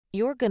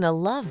You're gonna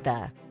love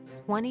the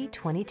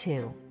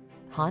 2022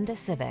 Honda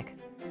Civic.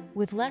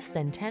 With less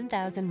than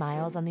 10,000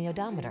 miles on the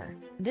odometer,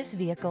 this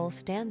vehicle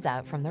stands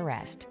out from the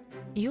rest.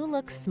 You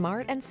look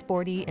smart and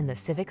sporty in the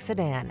Civic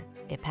sedan.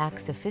 It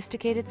packs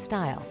sophisticated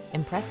style,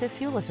 impressive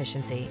fuel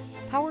efficiency,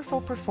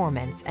 powerful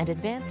performance, and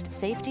advanced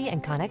safety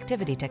and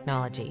connectivity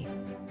technology.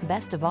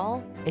 Best of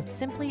all, it's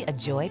simply a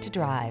joy to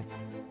drive.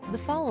 The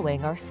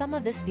following are some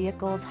of this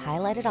vehicle's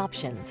highlighted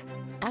options: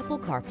 Apple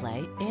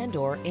CarPlay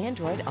and/or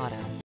Android Auto,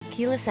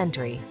 keyless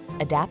entry,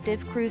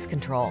 adaptive cruise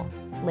control,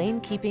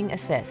 lane keeping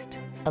assist,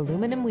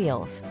 aluminum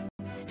wheels,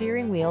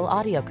 steering wheel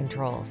audio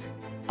controls,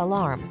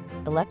 alarm,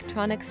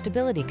 electronic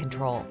stability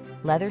control,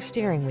 leather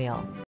steering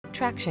wheel,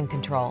 traction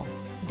control.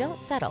 Don't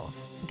settle.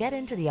 Get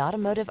into the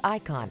automotive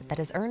icon that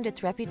has earned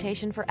its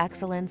reputation for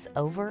excellence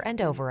over and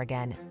over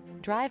again.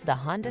 Drive the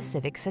Honda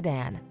Civic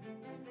sedan.